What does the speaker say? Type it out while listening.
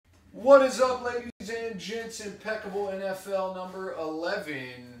What is up, ladies and gents? Impeccable NFL number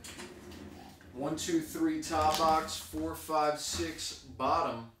 11. 1, 2, 3 top box, 4, 5, 6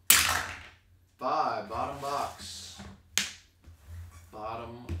 bottom. 5 bottom box.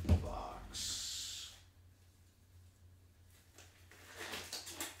 Bottom box.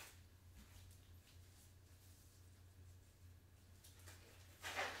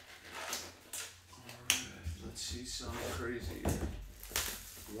 Alright, let's see something crazy here.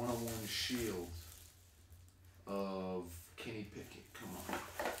 101 shield of Kenny Pickett. Come on.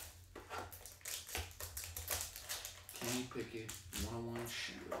 Kenny Pickett, 101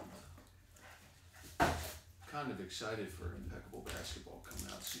 shield. Kind of excited for Impeccable basketball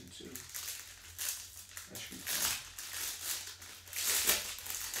coming out soon too. That should be fun.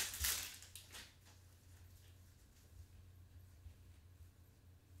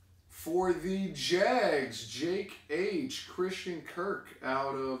 For the Jags, Jake H. Christian Kirk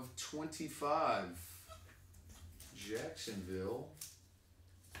out of 25. Jacksonville.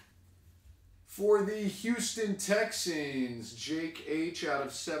 For the Houston Texans, Jake H. out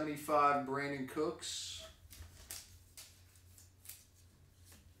of 75. Brandon Cooks.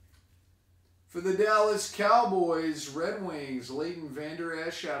 For the Dallas Cowboys, Red Wings, Leighton Vander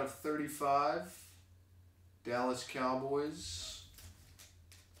Esch out of 35. Dallas Cowboys.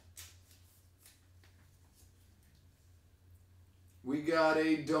 We got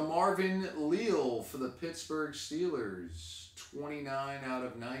a DeMarvin Leal for the Pittsburgh Steelers. 29 out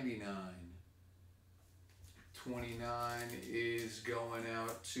of 99. 29 is going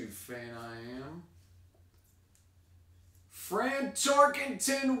out to Fan I Am. Fran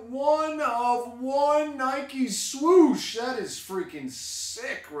Tarkenton, 1 of 1 Nike swoosh. That is freaking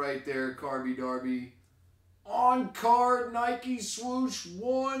sick right there, Carby Darby. On card Nike swoosh,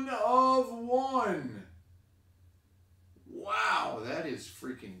 1 of 1. Wow, that is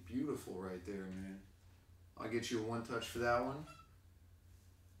freaking beautiful right there, man. I'll get you a 1 touch for that one.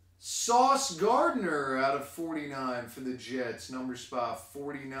 Sauce Gardner out of 49 for the Jets. Number spot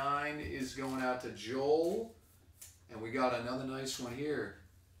 49 is going out to Joel. And we got another nice one here.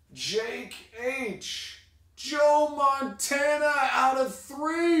 Jake H. Joe Montana out of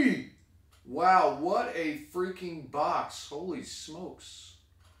 3. Wow, what a freaking box. Holy smokes.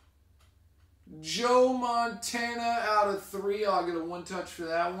 Joe Montana out of 3. I'll get a 1 touch for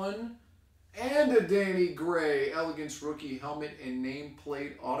that one. And a Danny Gray Elegance rookie helmet and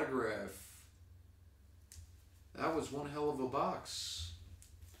nameplate autograph. That was one hell of a box.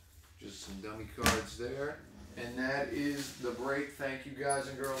 Just some dummy cards there. And that is the break. Thank you guys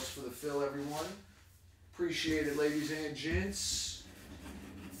and girls for the fill, everyone. Appreciate it, ladies and gents.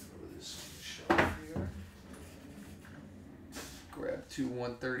 Throw this on the shelf here. Grab 2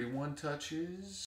 131 touches.